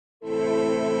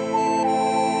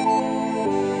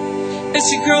It's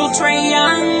your girl Trae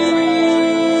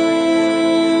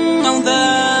on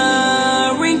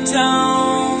the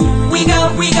ringtone. We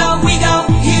go, we go, we go,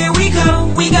 here we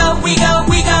go. We go, we go,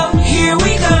 we go, here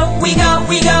we go. We go,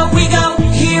 we go, we go,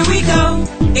 here we go.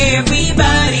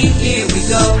 Everybody, here we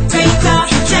go. Take off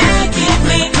your jacket,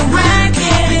 make a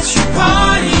racket. It's your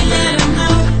party, let them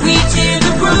know. We tear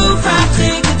the roof off,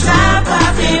 take the top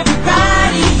off.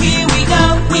 Everybody, here we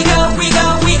go. We go, we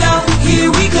go, we go, here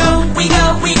we go. We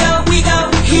go, we go, we go,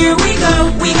 here we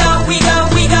go. We go, we go,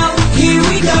 we go, here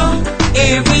we go.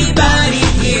 Everybody,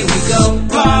 here we go.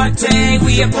 Party,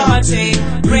 we a party.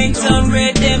 Ringtone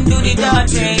Riddim, do the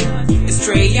dirty. It's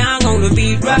Trae on the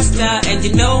beat, Rasta, and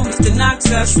you know Mr.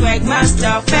 NoXa, swag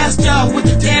master, faster with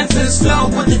the dancers, slow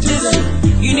with the dizzy.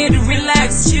 You need to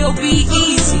relax, chill, be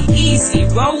easy,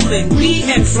 rolling, we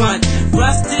in front.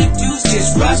 Rustic juice,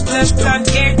 just rush, plus stunt.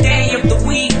 Every day of the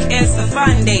week is a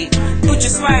fun day. Put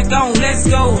your swag on, let's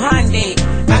go Hyundai.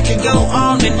 I can go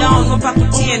on and on, no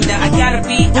propaganda. I gotta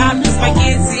be honest, my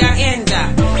kids see I end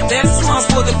up. This one's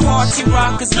for the party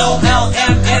rockers, no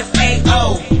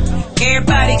LMFAO.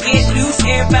 Everybody get loose,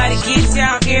 everybody get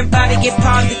down, everybody get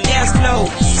on the dance floor.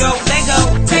 So let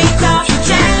go, take off your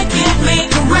jacket, make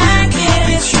a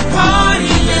racket. It's your party,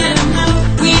 let them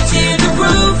know. We tear the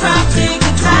roof off, take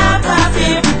the top off.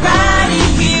 Everybody,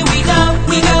 here we go.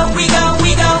 We go, we go,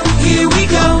 we go, here we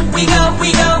go. We go,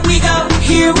 we go, we go,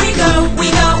 here we go.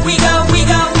 We go, we go, we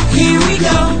go, here we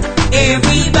go.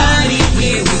 Everybody,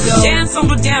 here we go. Dance on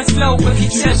the dance floor if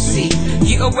you're tipsy.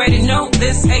 You already know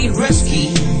this ain't risky.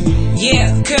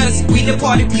 Yeah, cause we the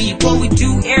party people. We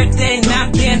do everything,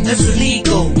 nothing that's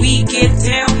illegal. We get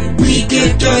down, we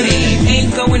get dirty.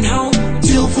 Ain't going home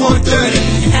till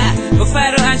 4:30. But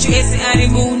fight on you, it's an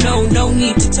animal. No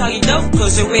need to tell you no,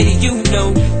 cause already you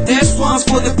know. This one's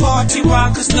for the party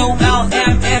rockers, no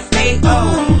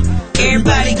LMFAO.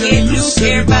 Everybody get loose,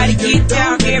 everybody get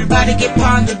down, everybody get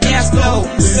on the dance floor.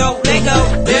 So let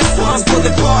go. This one's for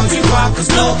the party rockers,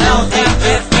 no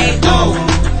LMFAO.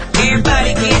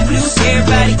 Everybody get loose,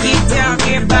 everybody get down,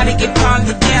 everybody get on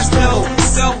the dance floor.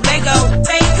 So let go.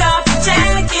 Take off your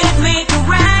jacket, make a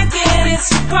racket. It's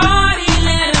your party,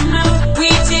 let them know. We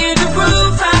tear the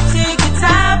roof off, take the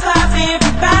top off.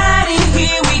 Everybody,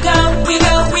 here we go. We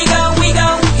go, we go, we go,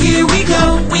 here we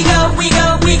go. We go, we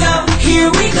go, we go,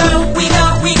 here we go. We go,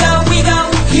 we go, we go,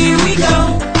 here we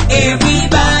go.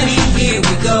 Everybody, here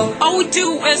we go. All we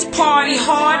do is party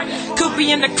hard. Could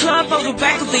be in the club or the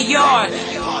back of the yard.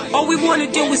 All we wanna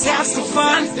do is have some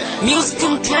fun. Music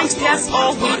and drinks, that's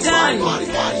all we done.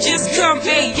 Just come,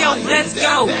 hey yo, let's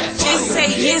go. Just say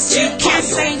yes, you can't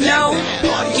say no.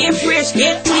 Get fresh,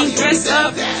 get clean, dress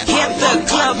up. Hit the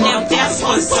club, now that's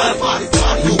what's up.